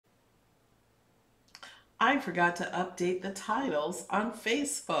I forgot to update the titles on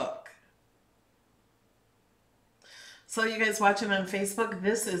Facebook. So you guys watching on Facebook,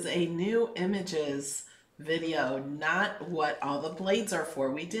 this is a new images video, not what all the blades are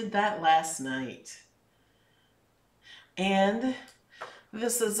for. We did that last night. And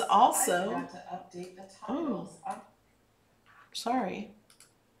this is also... I forgot to update the titles. Oh, sorry.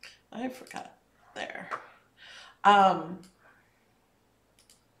 I forgot. There. Hello.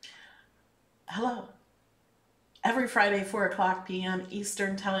 Every Friday, 4 p.m.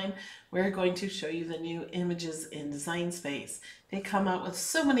 Eastern Time, we're going to show you the new images in Design Space. They come out with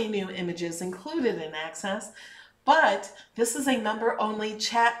so many new images included in Access, but this is a member-only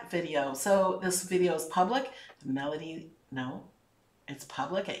chat video. So this video is public. It's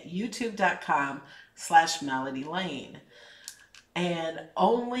public at youtube.com/melodylane. And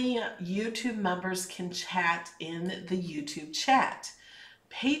only YouTube members can chat in the YouTube chat.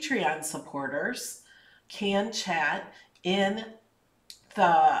 Patreon supporters can chat in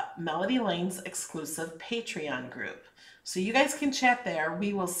the Melody Lane's exclusive Patreon group. So you guys can chat there.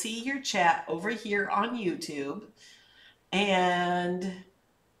 We will see your chat over here on YouTube, and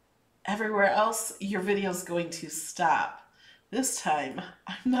everywhere else your video is going to stop. This time,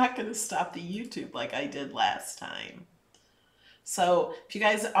 I'm not going to stop the YouTube like I did last time. So if you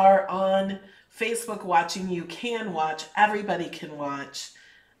guys are on Facebook watching, you can watch. Everybody can watch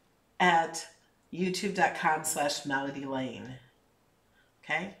at youtube.com/melodylane.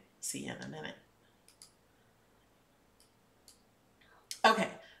 Okay, see you in a minute. Okay,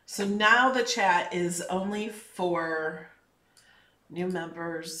 so now the chat is only for new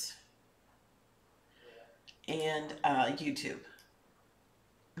members and YouTube.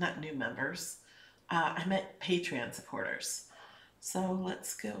 Not new members. I meant Patreon supporters. So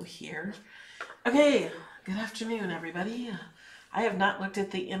let's go here. Okay, good afternoon, everybody. I have not looked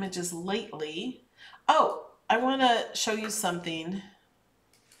at the images lately. Oh, I want to show you something.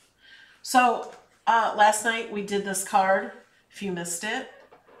 So last night we did this card, if you missed it.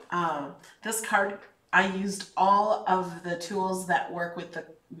 This card, I used all of the tools that work with the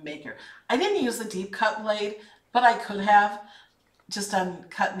maker. I didn't use the deep cut blade, but I could have. Just on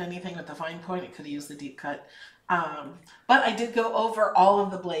cutting anything with the fine point, it could have used the deep cut. But I did go over all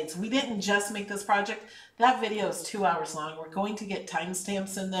of the blades. We didn't just make this project. That video is 2 hours long. We're going to get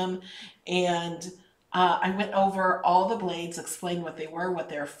timestamps in them. And I went over all the blades, explained what they were, what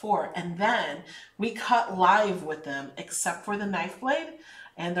they're for. And then we cut live with them, except for the knife blade.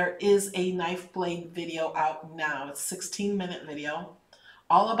 And there is a knife blade video out now. It's a 16-minute video,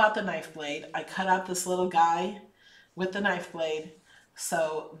 all about the knife blade. I cut out this little guy with the knife blade.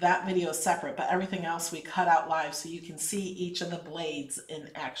 So that video is separate, but everything else we cut out live so you can see each of the blades in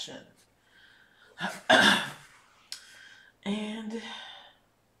action. And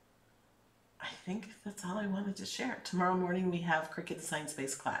I think that's all I wanted to share. Tomorrow morning we have Cricut Design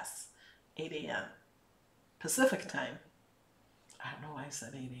Space class, 8 a.m. Pacific time. I don't know why I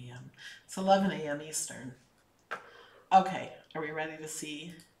said 8 a.m. It's 11 a.m. Eastern. Okay, are we ready to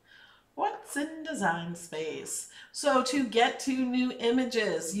see what's in Design Space? So to get to new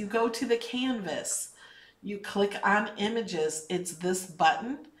images, you go to the canvas. You click on images. It's this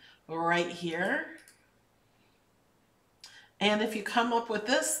button right here. And if you come up with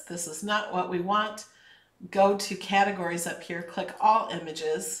this is not what we want, go to categories up here, click all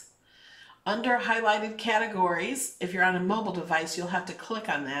images. Under highlighted categories, if you're on a mobile device, you'll have to click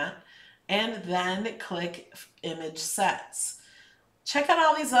on that and then click image sets. Check out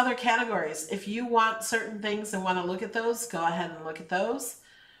all these other categories. If you want certain things and want to look at those, go ahead and look at those.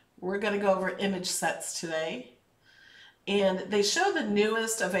 We're going to go over image sets today. And they show the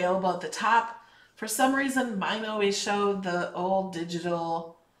newest available at the top. For some reason, mine always showed the old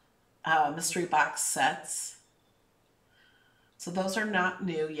digital mystery box sets. So those are not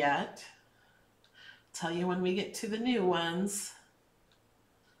new yet. I'll tell you when we get to the new ones.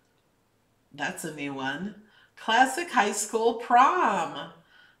 That's a new one. Classic High School Prom,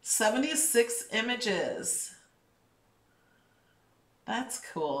 76 images. That's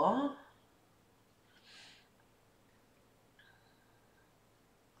cool.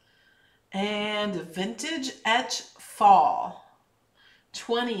 And Vintage Etch Fall,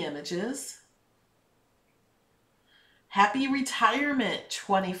 20 images. Happy Retirement,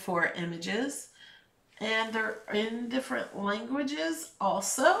 24 images. And they're in different languages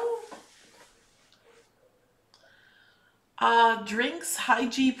also. Drinks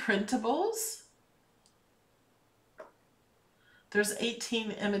Hygie Printables. There's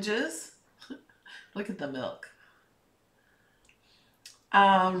 18 images. Look at the milk.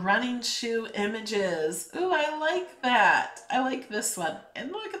 Running shoe images. Ooh, I like that. I like this one.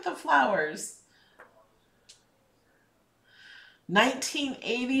 And look at the flowers.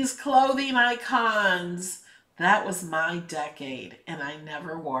 1980s clothing icons. That was my decade, and I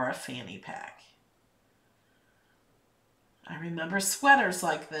never wore a fanny pack. I remember sweaters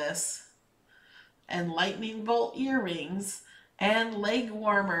like this, and lightning bolt earrings, and leg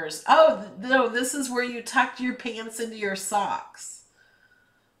warmers. Oh, no, this is where you tucked your pants into your socks.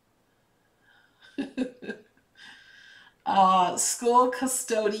 School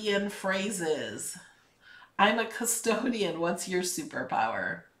custodian phrases. I'm a custodian. What's your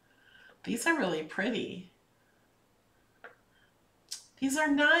superpower? These are really pretty. These are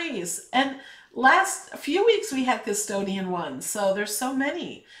nice. And last few weeks we had custodian ones, so there's so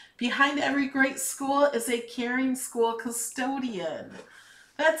many. Behind every great school is a caring school custodian.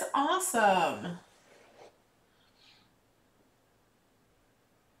 That's awesome.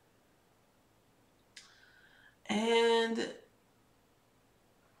 And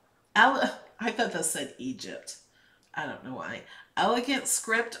I thought this said Egypt. I don't know why. Elegant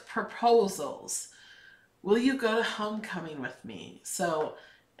script proposals. Will you go to homecoming with me? So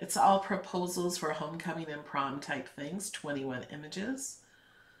it's all proposals for homecoming and prom type things. 21 images.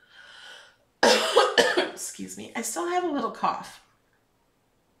 Excuse me. I still have a little cough.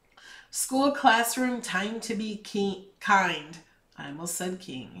 School classroom, time to be kind. I almost said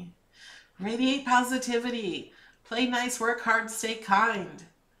king. Radiate positivity. Play nice, work hard, stay kind.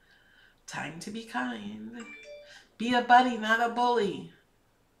 Time to be kind. Be a buddy, not a bully.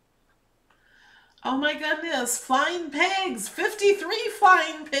 Oh my goodness, flying pigs. 53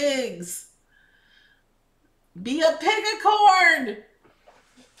 flying pigs. Be a pigacorn.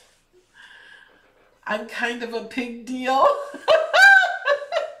 I'm kind of a pig deal.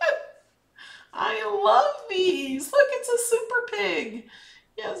 I love these. Look, it's a super pig.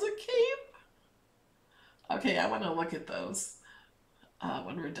 He has a cape. Okay, I want to look at those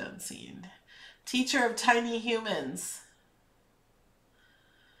when we're done seeing. Teacher of tiny humans.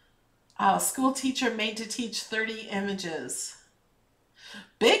 School teacher made to teach 30 images.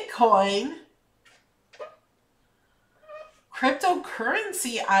 Bitcoin.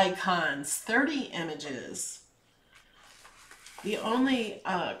 Cryptocurrency icons, 30 images. The only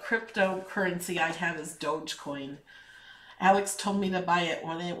cryptocurrency I have is Dogecoin. Alex told me to buy it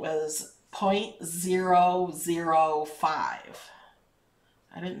when it was 0.005.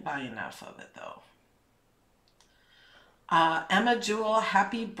 I didn't buy enough of it though. Emma Jewel,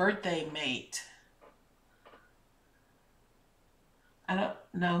 happy birthday, mate. I don't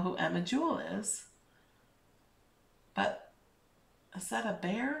know who Emma Jewel is, but is that a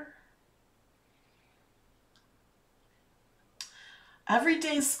bear?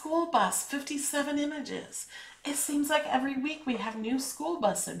 Everyday school bus, 57 images. It seems like every week we have new school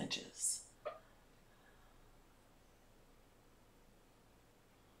bus images.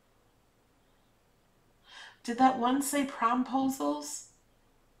 Did that one say promposals?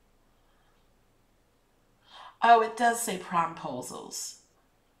 Oh, it does say promposals.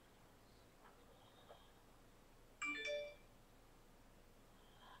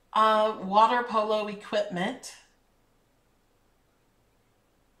 Water polo equipment.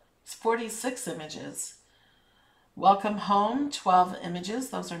 It's 46 images. Welcome home, 12 images.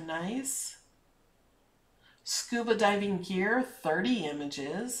 Those are nice. Scuba diving gear, 30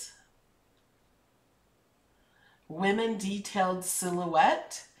 images. Women detailed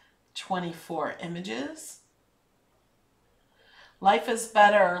silhouette, 24 images. Life is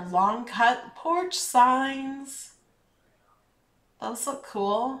better, long cut porch signs. Those look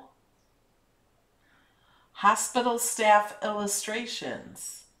cool. Hospital staff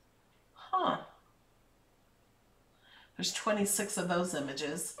illustrations. Huh. There's 26 of those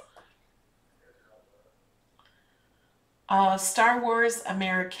images. Star Wars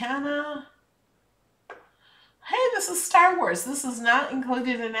Americana. Hey, this is Star Wars. This is not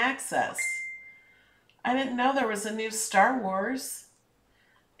included in Access. I didn't know there was a new Star Wars.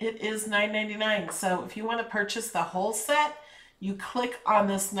 It is $9.99. So if you want to purchase the whole set, you click on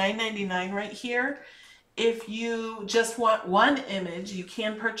this $9.99 right here. If you just want one image, you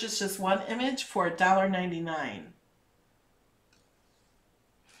can purchase just one image for $1.99.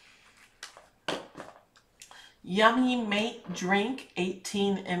 Yummy Mate Drink,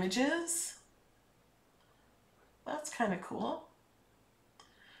 18 images. That's kind of cool.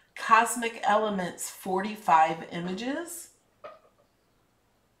 Cosmic Elements, 45 images.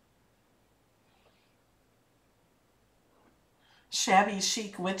 Shabby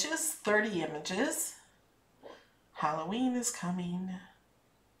Chic Witches, 30 images. Halloween is coming.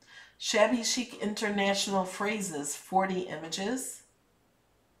 Shabby Chic International Phrases, 40 images.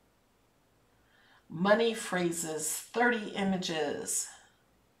 Money Phrases, 30 images.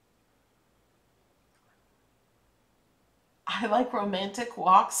 I like romantic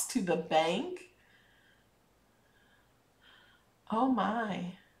walks to the bank. Oh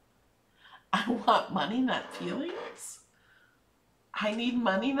my. I want money, not feelings. I need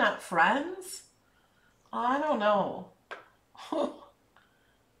money, not friends. I don't know.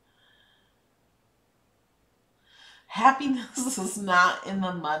 Happiness is not in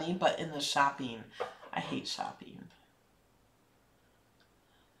the money, but in the shopping. I hate shopping.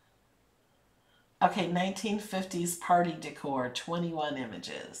 Okay, 1950s party decor, 21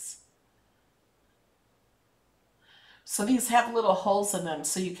 images. So these have little holes in them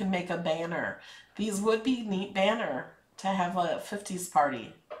so you can make a banner. These would be neat banner to have a 50s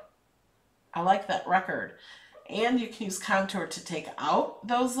party. I like that record. And you can use contour to take out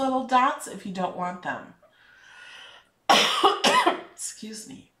those little dots if you don't want them. Excuse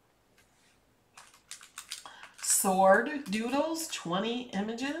me. Sword doodles, 20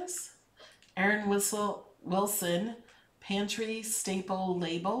 images. Aaron Wilson, pantry staple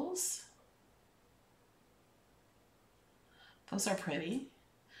labels. Those are pretty.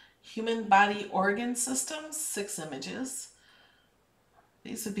 Human body organ systems, 6 images.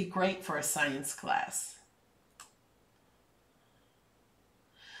 These would be great for a science class.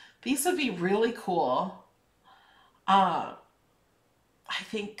 These would be really cool. I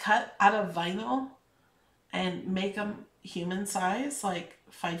think cut out of vinyl and make them human size, like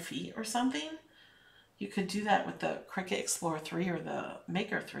 5 feet or something. You could do that with the Cricut Explorer 3 or the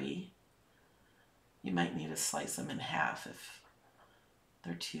Maker 3. You might need to slice them in half if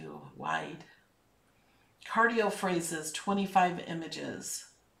they're too wide. Cardio phrases, 25 images.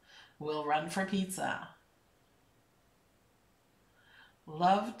 Will run for pizza.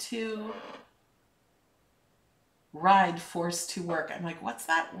 Love to ride, forced to work. I'm like, what's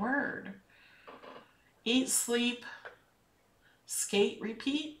that word? Eat, sleep, skate,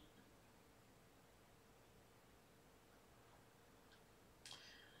 repeat.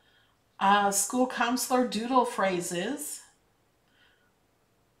 School counselor doodle phrases.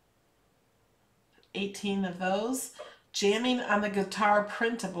 18 of those. Jamming on the guitar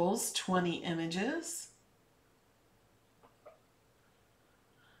printables, 20 images.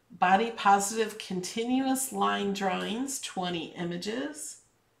 Body positive continuous line drawings, 20 images.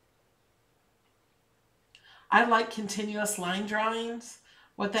 I like continuous line drawings.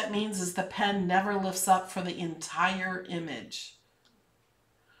 What that means is the pen never lifts up for the entire image.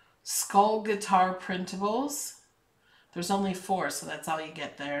 Skull guitar printables. There's only 4, so that's all you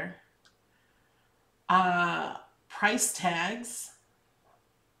get there. Price tags.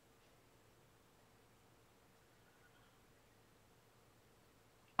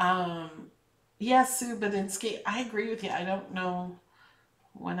 Yeah, Sue Badinsky, I agree with you. I don't know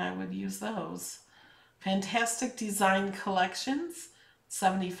when I would use those. Fantastic Design Collections,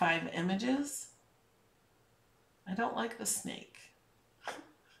 75 images. I don't like the snake.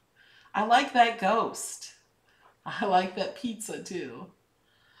 I like that ghost. I like that pizza too.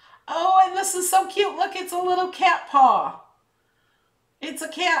 Oh, and this is so cute. Look, it's a little cat paw. It's a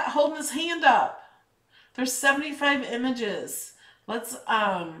cat holding his hand up. There's 75 images. Let's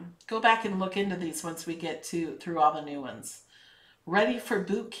go back and look into these once we get through all the new ones. Ready for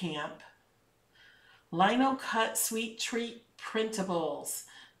boot camp. Lino cut sweet treat printables.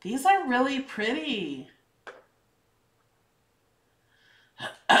 These are really pretty.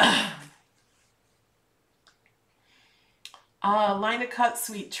 Lino cut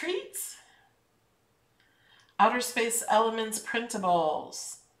sweet treats. Outer Space Elements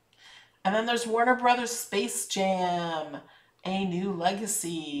printables. And then there's Warner Brothers Space Jam, A New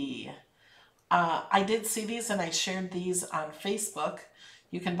Legacy. I did see these and I shared these on Facebook.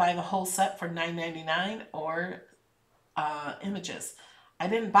 You can buy the whole set for $9.99 or images. I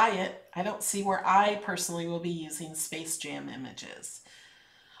didn't buy it. I don't see where I personally will be using Space Jam images.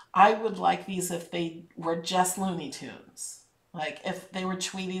 I would like these if they were just Looney Tunes. Like if they were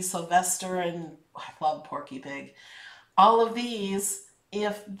Tweety, Sylvester, and I love Porky Pig. All of these,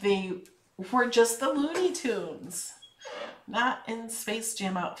 if they were just the Looney Tunes. Not in Space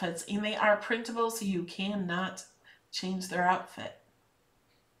Jam outfits. And they are printable, so you cannot change their outfit.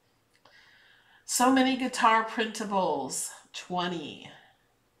 So many guitar printables, 20.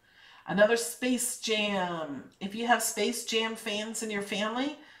 Another Space Jam. If you have Space Jam fans in your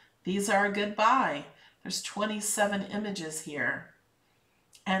family, these are a good buy. There's 27 images here.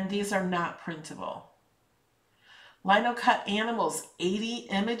 And these are not printable. Lino cut animals, 80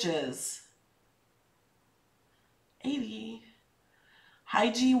 images. 80.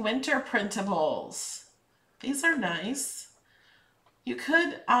 Hygie winter printables. These are nice. You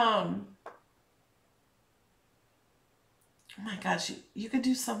could, oh my gosh, you could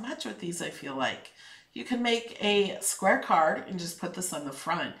do so much with these, I feel like. You can make a square card and just put this on the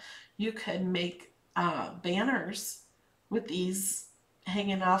front. You could make banners with these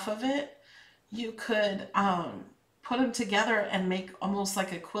hanging off of it. You could put them together and make almost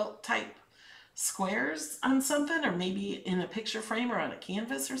like a quilt type squares on something, or maybe in a picture frame or on a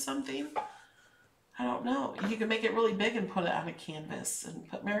canvas or something. I don't know. You can make it really big and put it on a canvas and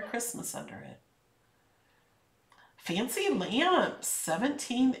put Merry Christmas under it. Fancy lamps,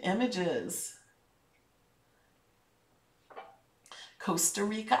 17 images. Costa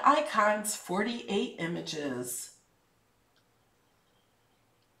Rica icons, 48 images.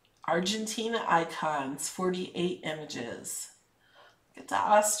 Argentina icons, 48 images. Look at the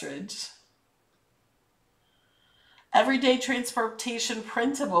ostrich. Everyday transportation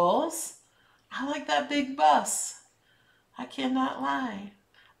printables. I like that big bus. I cannot lie.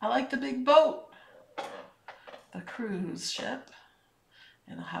 I like the big boat. The cruise ship.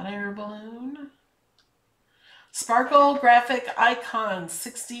 And a hot air balloon. Sparkle graphic icons,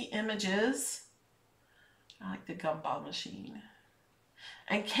 60 images. I like the gumball machine.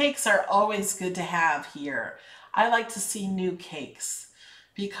 And cakes are always good to have here. I like to see new cakes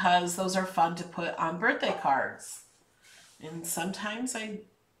because those are fun to put on birthday cards. And sometimes I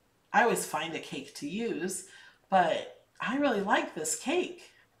always find a cake to use, but I really like this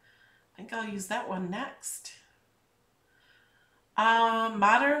cake. I think I'll use that one next.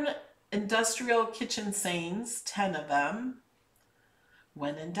 Modern industrial kitchen sayings, 10 of them.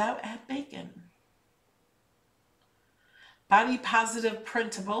 When in doubt, add bacon. Body positive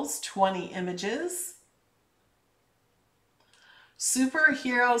printables, 20 images.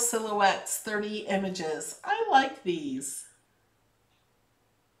 Superhero silhouettes, 30 images. I like these.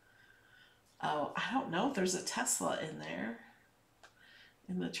 Oh, I don't know if there's a Tesla in there.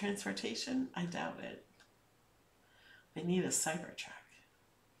 In the transportation? I doubt it. They need a Cybertruck.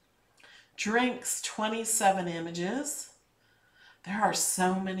 Drinks, 27 images. There are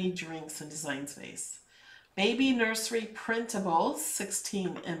so many drinks in Design Space. Baby nursery printables,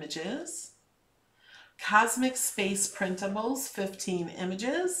 16 images. Cosmic space printables, 15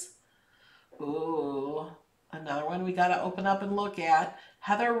 images. Ooh, another one we got to open up and look at.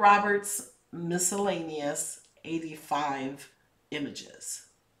 Heather Roberts miscellaneous, 85 images.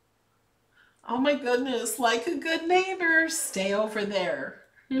 Oh my goodness, like a good neighbor, stay over there.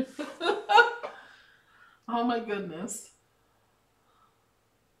 Oh my goodness.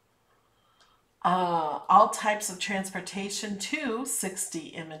 All types of transportation, too, 60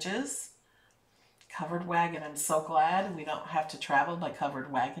 images. Covered wagon, I'm so glad we don't have to travel by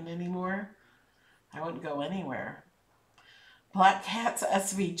covered wagon anymore. I wouldn't go anywhere. Black Cats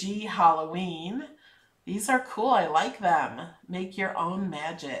SVG Halloween. These are cool, I like them. Make your own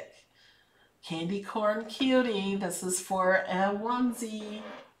magic. Candy corn cutie, this is for a onesie.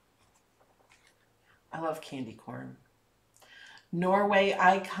 I love candy corn. Norway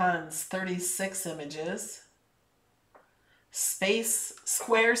icons, 36 images.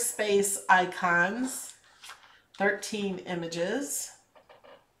 Squarespace icons, 13 images.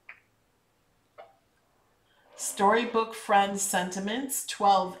 Storybook friend sentiments,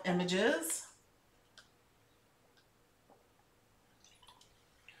 12 images.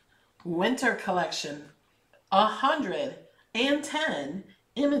 Winter collection, 110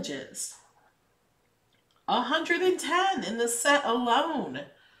 images. 110 in the set alone.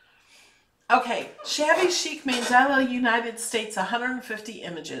 Okay, Shabby Chic Mandela United States, 150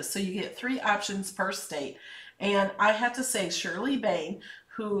 images. So you get 3 options per state. And I have to say, Shirley Bain,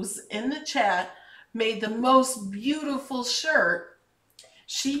 who's in the chat, made the most beautiful shirt.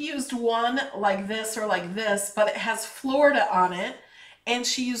 She used one like this or like this, but it has Florida on it. And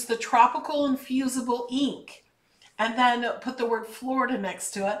she used the tropical infusible ink and then put the word Florida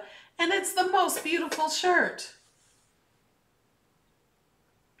next to it. And it's the most beautiful shirt.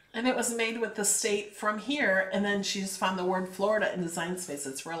 And it was made with the state from here. And then she just found the word Florida in Design Space.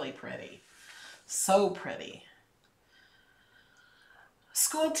 It's really pretty. So pretty.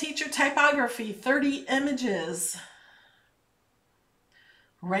 School teacher typography, 30 images.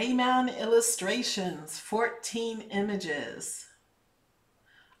 Rayman illustrations, 14 images.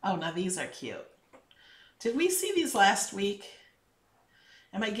 Oh, now these are cute. Did we see these last week?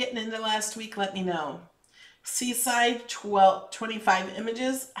 Am I getting into last week? Let me know. Seaside, 25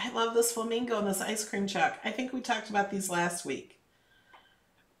 images. I love this flamingo and this ice cream truck. I think we talked about these last week.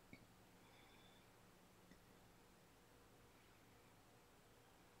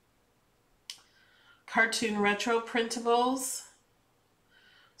 Cartoon retro printables.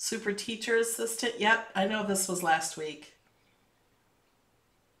 Super teacher assistant. Yep, I know this was last week.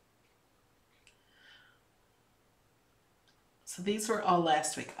 So these were all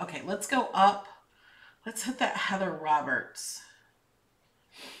last week. Okay, let's go up Let's hit that Heather Roberts.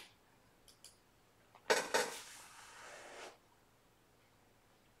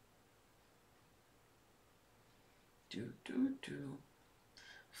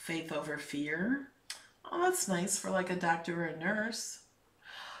 Faith over fear. Oh, that's nice for like a doctor or a nurse.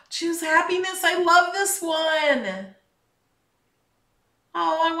 Choose happiness. I love this one.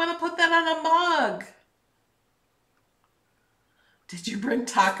 Oh, I want to put that on a mug. Did you bring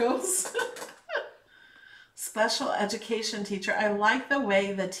tacos? Special education teacher. I like the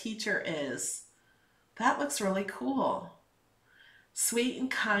way the teacher is. That looks really cool. Sweet and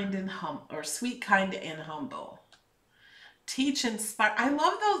kind and sweet, kind and humble. Teach, inspire. I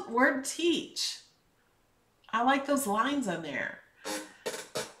love the word teach. I like those lines on there.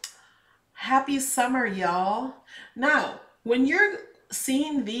 Happy summer, y'all. Now, when you're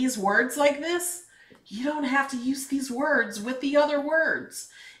seeing these words like this, you don't have to use these words with the other words.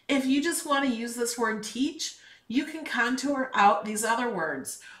 If you just want to use this word teach, you can contour out these other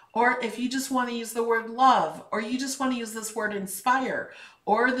words. Or if you just want to use the word love, or you just want to use this word inspire,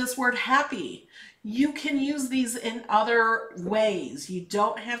 or this word happy, you can use these in other ways. You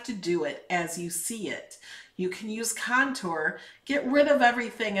don't have to do it as you see it. You can use contour, get rid of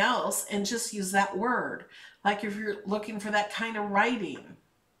everything else, and just use that word. Like if you're looking for that kind of writing.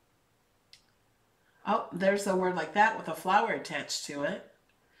 Oh, there's a word like that with a flower attached to it.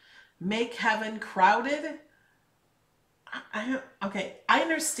 Make heaven crowded. Okay, I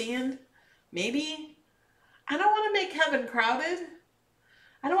understand. Maybe. I don't want to make heaven crowded.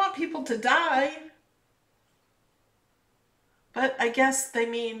 I don't want people to die. But I guess they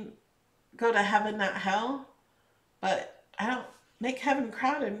mean go to heaven, not hell. But I don't make heaven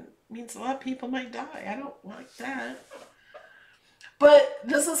crowded means a lot of people might die. I don't like that. But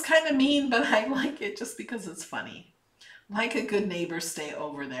this is kind of mean, but I like it just because it's funny. Like a good neighbor, stay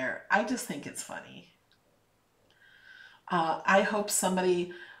over there. I just think it's funny. I hope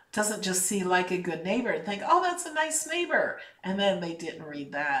somebody doesn't just see like a good neighbor and think, oh, that's a nice neighbor. And then they didn't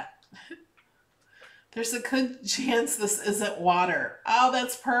read that. There's a good chance this isn't water. Oh,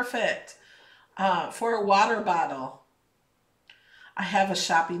 that's perfect. For a water bottle. I have a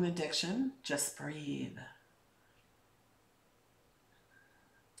shopping addiction. Just breathe.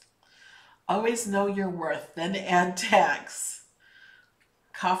 Always know your worth, then add tax.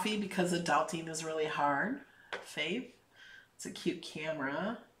 Coffee because adulting is really hard. Faith. It's a cute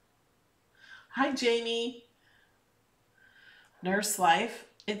camera. Hi, Jamie. Nurse life.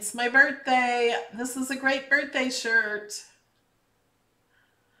 It's my birthday. This is a great birthday shirt.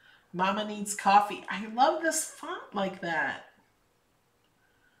 Mama needs coffee. I love this font like that.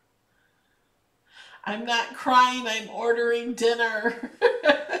 I'm not crying. I'm ordering dinner.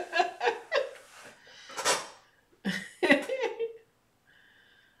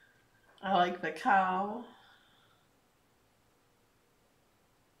 I like the cow.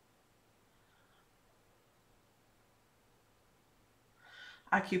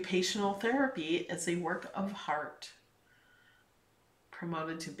 Occupational therapy is a work of heart.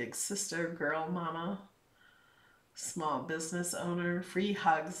 Promoted to big sister, girl mama, small business owner, free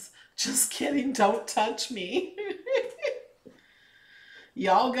hugs. Just kidding, don't touch me.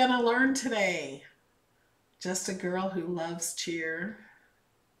 Y'all gonna learn today. Just a girl who loves cheer.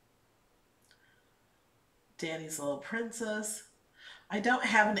 Daddy's little princess. I don't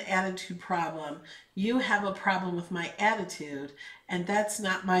have an attitude problem. You have a problem with my attitude, and that's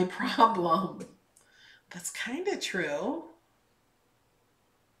not my problem. That's kind of true.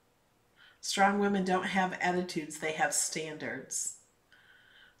 Strong women don't have attitudes, they have standards.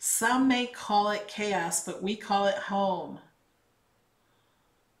 Some may call it chaos, but we call it home.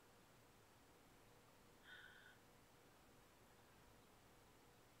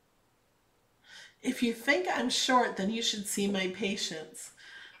 If you think I'm short, then you should see my patience.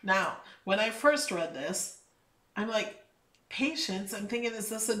 Now, when I first read this, I'm like, patience? I'm thinking, is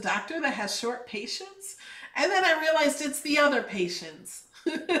this a doctor that has short patience? And then I realized it's the other patients.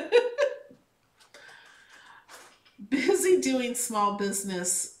 Busy doing small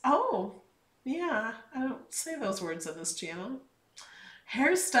business. Oh, yeah, I don't say those words on this channel.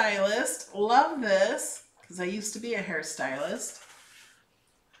 Hairstylist. Love this, because I used to be a hairstylist.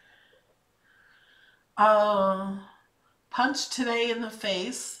 Punch today in the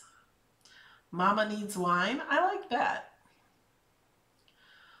face. Mama needs wine. I like that.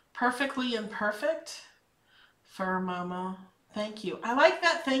 Perfectly imperfect. For mama. Thank you. I like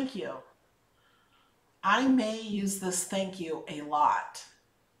that thank you. I may use this thank you a lot.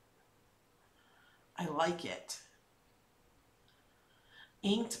 I like it.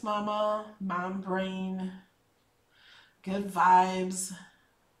 Inked mama. Mom brain. Good vibes.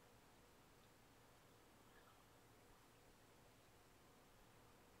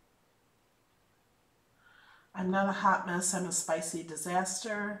 I'm not a hot mess, I'm a spicy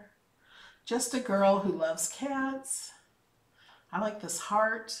disaster. Just a girl who loves cats. I like this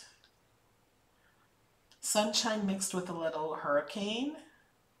heart. Sunshine mixed with a little hurricane.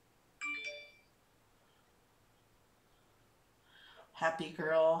 Happy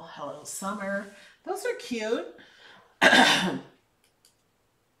girl, hello summer. Those are cute. Okay,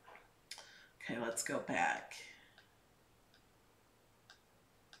 let's go back.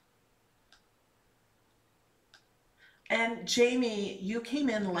 And Jamie, you came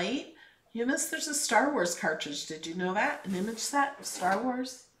in late. You missed there's a Star Wars cartridge. Did you know that? An image set of Star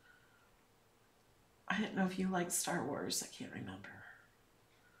Wars? I didn't know if you liked Star Wars. I can't remember.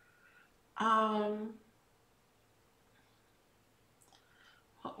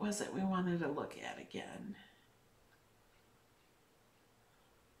 What was it we wanted to look at again?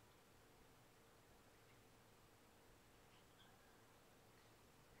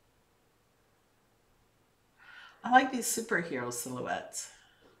 I like these superhero silhouettes.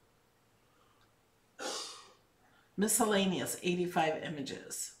 Miscellaneous 85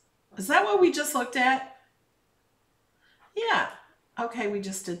 images. Is that what we just looked at? Yeah. Okay, we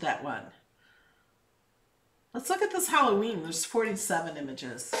just did that one. Let's look at this Halloween. There's 47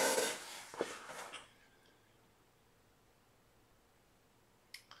 images.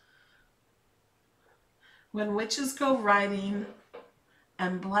 When witches go riding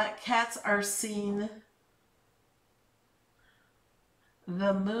and black cats are seen,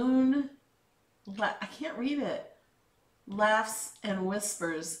 the moon, I can't read it, laughs and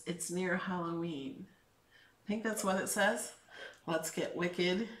whispers it's near Halloween. I think that's what it says. Let's get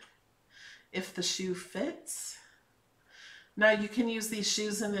wicked. If the shoe fits. Now you can use these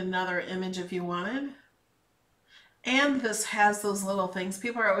shoes in another image if you wanted. And this has those little things.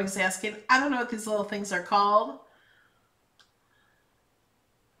 People are always asking, I don't know what these little things are called.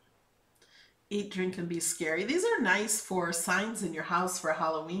 Eat, drink, and be scary. These are nice for signs in your house for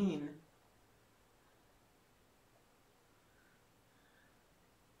Halloween.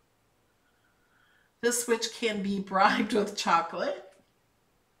 This witch can be bribed with chocolate.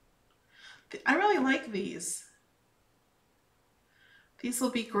 I really like these. These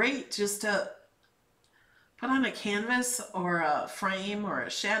will be great just to put on a canvas or a frame or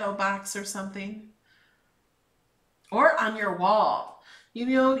a shadow box or something. Or on your wall. You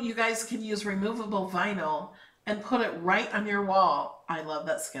know, you guys can use removable vinyl and put it right on your wall. I love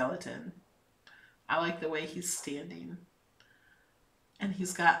that skeleton. I like the way he's standing. And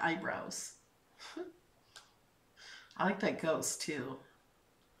he's got eyebrows. I like that ghost too.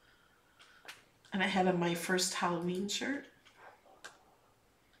 And I had on my first Halloween shirt.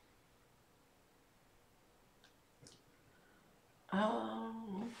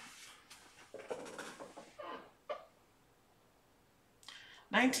 Oh.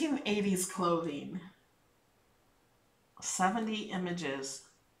 1980s clothing. 70 images.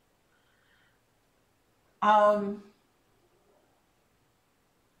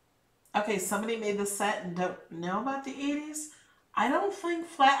 Okay, somebody made the set and don't know about the 80s. I don't think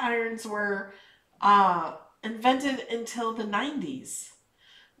flat irons were invented until the 90s.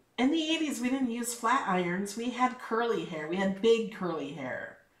 In the 80s, we didn't use flat irons. We had curly hair. We had big curly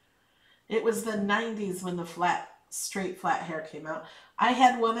hair. It was the 90s when the straight flat hair came out. I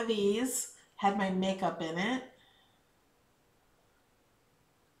had one of these, had my makeup in it.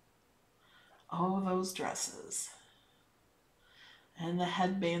 Oh, those dresses. And the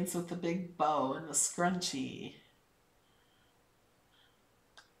headbands with the big bow and the scrunchie.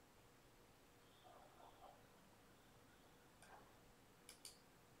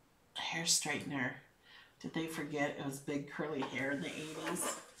 Hair straightener. Did they forget it was big curly hair in the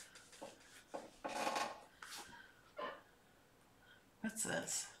 80s? What's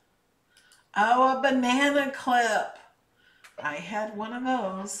this? Oh, a banana clip. I had one of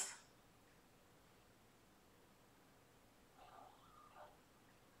those.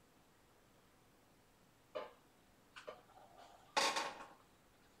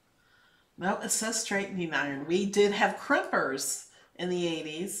 No, it says straightening iron. We did have crimpers in the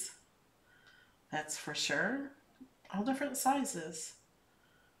 80s. That's for sure. All different sizes.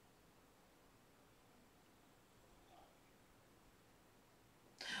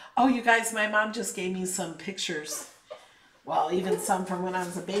 Oh, you guys, my mom just gave me some pictures. Well, even some from when I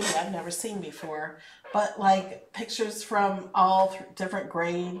was a baby I've never seen before. But like pictures from all different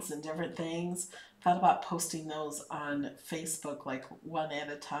grades and different things. Thought about posting those on Facebook, like one at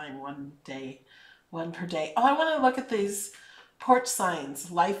a time, one day, one per day. Oh, I want to look at these porch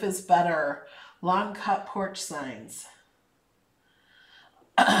signs. Life is better. Long cut porch signs.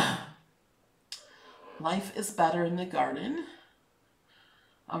 Life is better in the garden.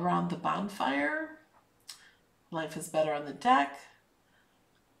 Around the bonfire. Life is better on the deck.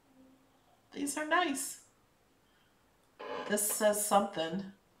 These are nice. This says something.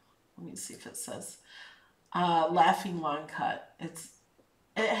 Let me see if it says laughing long cut. It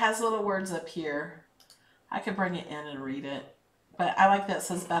has little words up here. I could bring it in and read it, but I like that it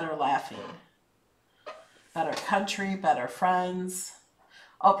says better laughing. Better country, better friends.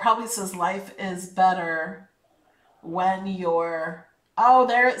 Oh, it probably says life is better when you're, oh,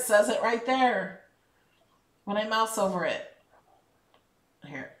 there it says it right there. When I mouse over it.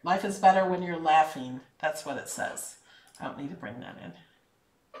 Here, life is better when you're laughing. That's what it says. I don't need to bring that in.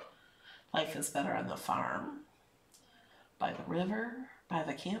 Life is better on the farm, by the river, by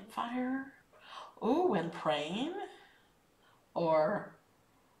the campfire. Ooh, when praying, or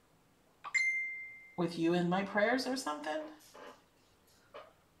with you in my prayers or something.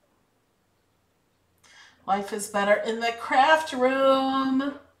 Life is better in the craft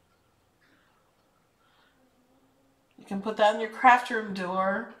room. You can put that on your craft room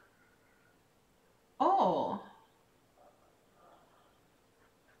door. Oh.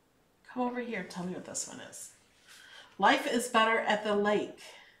 Come over here. Tell me what this one is. Life is better at the lake.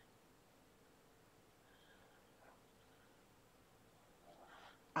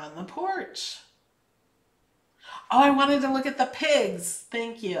 On the porch. Oh, I wanted to look at the pigs.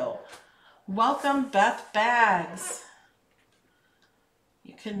 Thank you. Welcome, Beth Bags.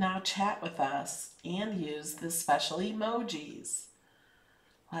 You can now chat with us and use the special emojis.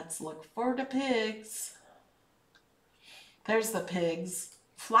 Let's look for the pigs. There's the pigs.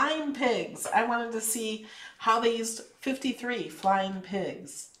 Flying pigs. I wanted to see how they used 53 flying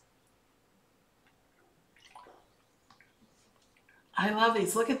pigs. I love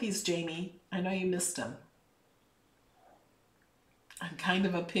these. Look at these, Jamie. I know you missed them. I'm kind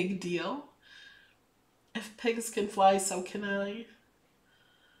of a pig deal. If pigs can fly, so can I.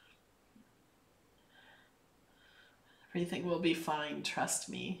 Everything will be fine, trust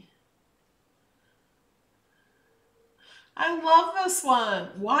me. I love this one.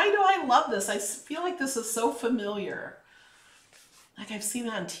 Why do I love this? I feel like this is so familiar. Like I've seen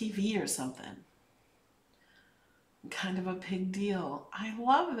it on TV or something. I'm kind of a pig deal. I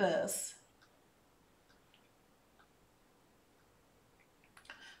love this.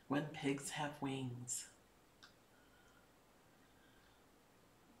 When pigs have wings.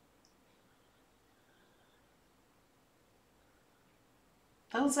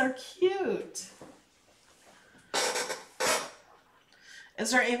 Those are cute. Is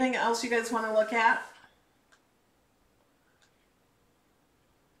there anything else you guys want to look at?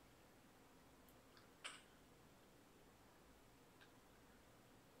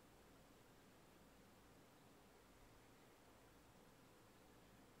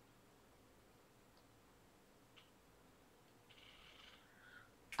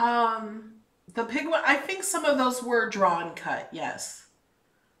 The pig one, I think some of those were drawn cut, yes.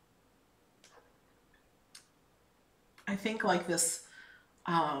 I think like this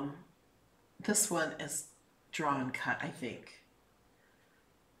one is drawn cut, I think.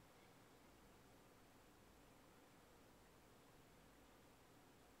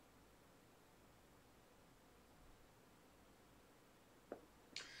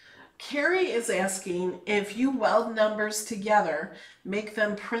 Carrie is asking, if you weld numbers together, make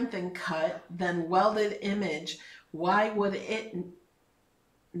them print and cut, then welded image, why would it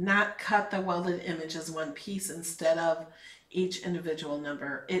not cut the welded image as one piece instead of each individual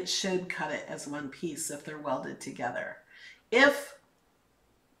number? It should cut it as one piece if they're welded together. If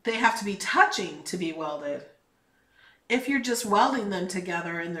they have to be touching to be welded, if you're just welding them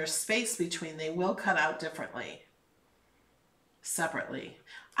together and there's space between, they will cut out differently, separately.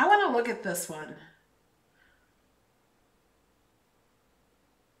 I want to look at this one.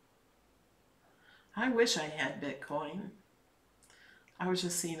 I wish I had Bitcoin. I was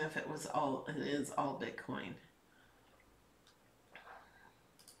just seeing if it is all Bitcoin.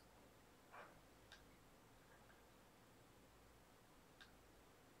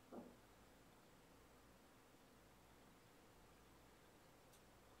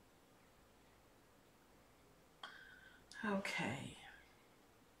 Okay.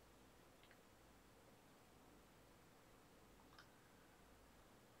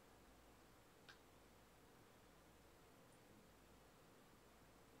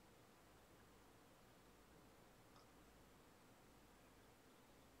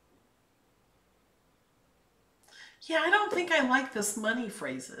 Yeah, I don't think I like this money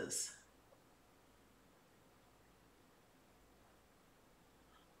phrases.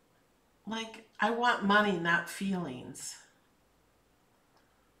 Like, I want money, not feelings.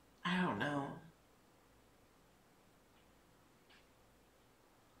 I don't know.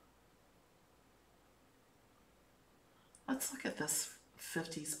 Let's look at this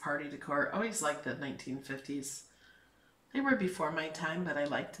 50s party decor. I always liked the 1950s. They were before my time, but I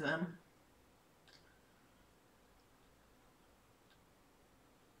liked them.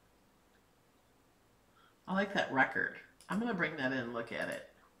 I like that record. I'm going to bring that in and look at it.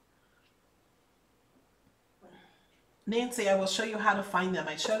 Nancy, I will show you how to find them.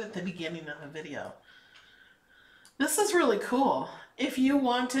 I showed it at the beginning of the video. This is really cool. If you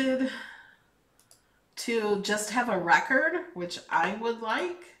wanted to just have a record, which I would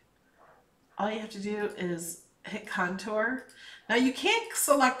like, all you have to do is hit contour. Now you can't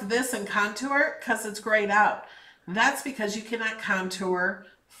select this and contour because it's grayed out. That's because you cannot contour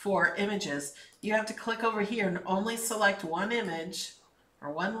for images. You have to click over here and only select one image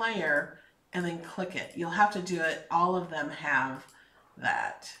or one layer and then click it. You'll have to do it. All of them have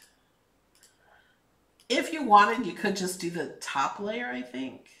that. If you wanted, you could just do the top layer, I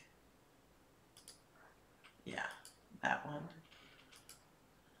think. Yeah, that one.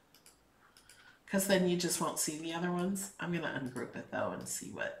 Because then you just won't see the other ones. I'm going to ungroup it though and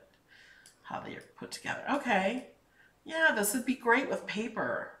see how they're put together. Okay. Yeah, this would be great with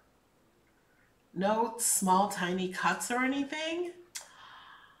paper. No small tiny cuts or anything.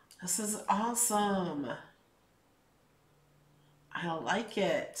 This is awesome. I like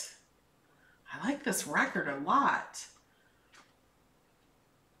it. I like this record a lot.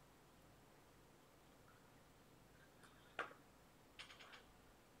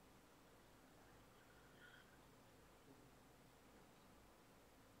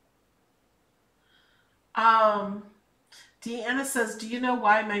 Deanna says, do you know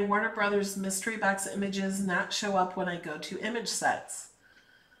why my Warner Brothers mystery box images not show up when I go to image sets?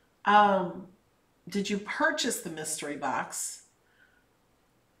 Did you purchase the mystery box?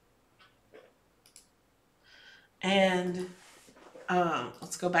 And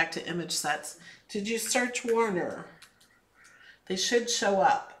let's go back to image sets. Did you search Warner? They should show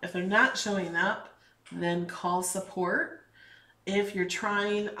up. If they're not showing up, then call support. If you're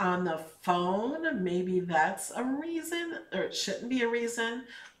trying on the phone, maybe that's a reason, or it shouldn't be a reason,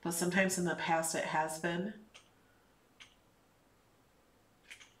 but sometimes in the past it has been.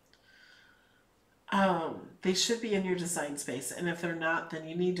 They should be in your design space, and if they're not, then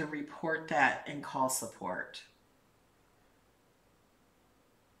you need to report that and call support.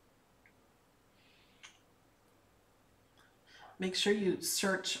 Make sure you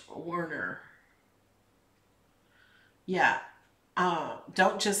search Warner. Yeah,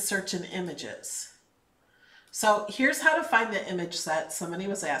 don't just search in images. So here's how to find the image set. Somebody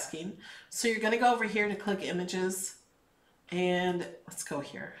was asking. So you're going to go over here to click images, and let's go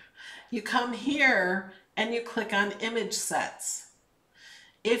here. You come here and you click on image sets.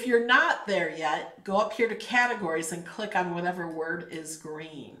 If you're not there yet, go up here to categories and click on whatever word is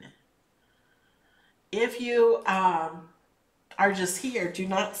green. If you are just here, do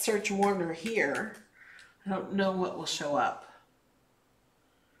not search Warner here. I don't know what will show up.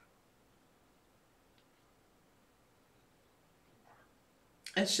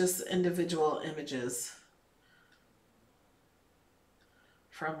 It's just individual images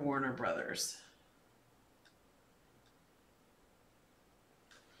from Warner Brothers.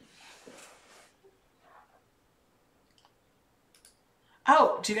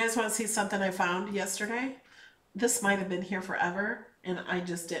 Oh, do you guys want to see something I found yesterday? This might have been here forever and I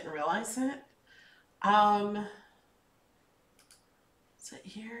just didn't realize it. Is it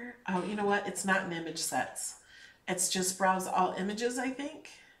here? Oh, you know what? It's not in image sets. It's just browse all images, I think.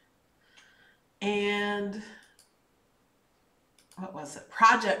 And what was it?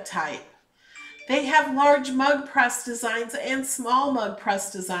 Project type. They have large mug press designs and small mug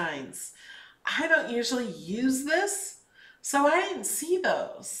press designs. I don't usually use this, so I didn't see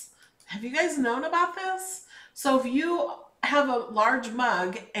those. Have you guys known about this? So if you have a large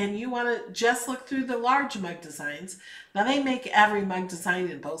mug and you want to just look through the large mug designs, now they make every mug design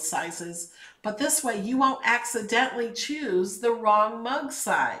in both sizes, but this way you won't accidentally choose the wrong mug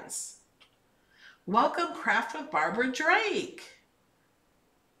size. Welcome, Craft with Barbara Drake.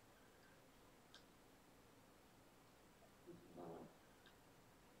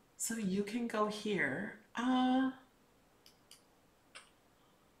 So you can go here.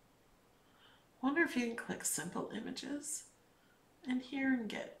 Wonder if you can click simple images in here and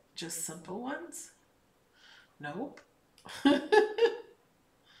get just simple ones. Nope.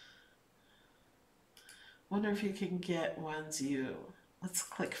 Wonder if you can get ones let's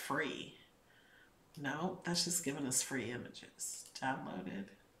click free. No, that's just giving us free images. Downloaded.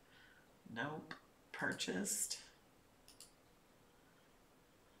 Nope. Purchased.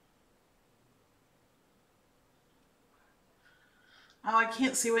 Oh, I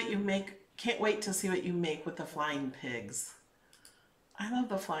can't see what you Can't wait to see what you make with the flying pigs. I love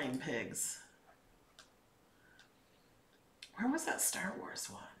the flying pigs. Where was that Star Wars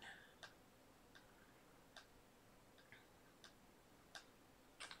one?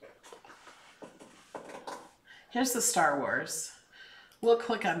 Here's the Star Wars. We'll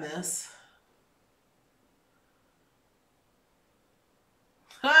click on this.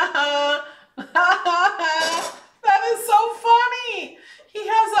 That is so funny. He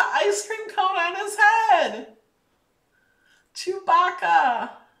has an ice cream cone on his head. Chewbacca.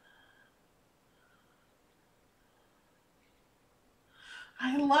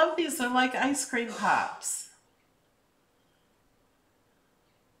 I love these. They're like ice cream pops.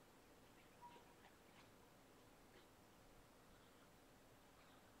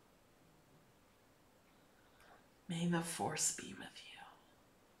 May the Force be with you.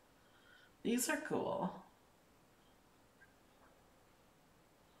 These are cool.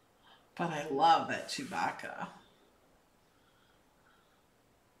 But I love that Chewbacca.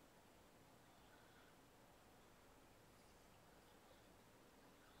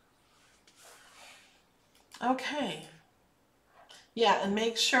 Okay. Yeah, and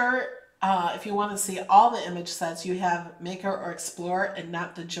make sure if you want to see all the image sets, you have Maker or Explore and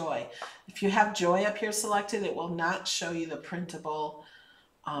not the Joy. If you have Joy up here selected, it will not show you the printable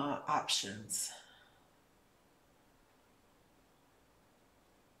options.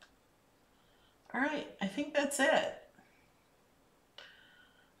 All right, I think that's it.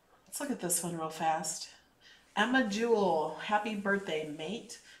 Let's look at this one real fast. Emma Jewel, happy birthday,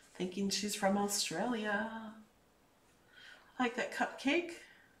 mate. Thinking she's from Australia. I like that cupcake.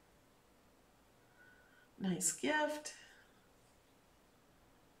 Nice gift.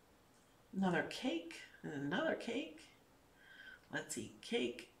 Another cake and another cake. Let's eat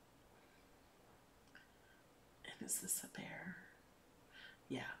cake. And is this a bear?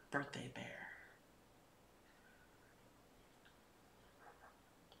 Yeah, birthday bear.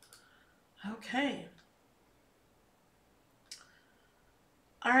 Okay.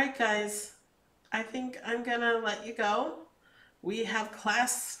 All right, guys. I think I'm gonna let you go. We have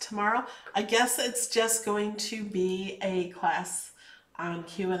class tomorrow. I guess it's just going to be a class on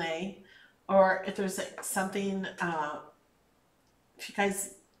Q&A, or if there's something, if you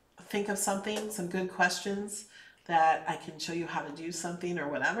guys think of something, some good questions that I can show you how to do something or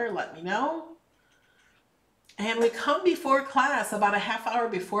whatever, let me know. And we come before class, about a half hour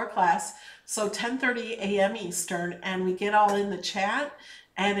before class, so 10:30 a.m. Eastern, and we get all in the chat.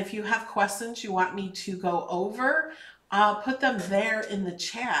 And if you have questions you want me to go over, put them there in the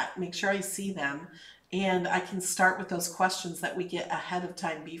chat. Make sure I see them, and I can start with those questions that we get ahead of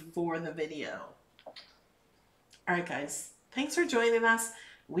time before the video. All right, guys. Thanks for joining us.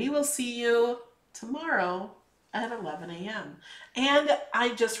 We will see you tomorrow at 11 a.m. And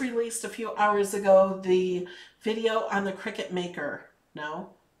I just released a few hours ago the video on the Cricut Maker. No,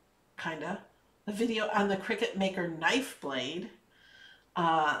 kinda. The video on the Cricut Maker knife blade.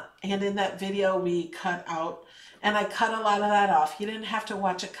 And in that video we cut out, and I cut a lot of that off. You didn't have to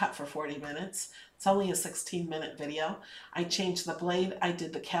watch it cut for 40 minutes. It's only a 16-minute video. I changed the blade, I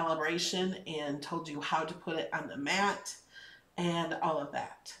did the calibration, and told you how to put it on the mat and all of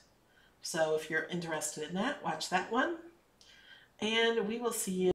that. So if you're interested in that, watch that one. And we will see you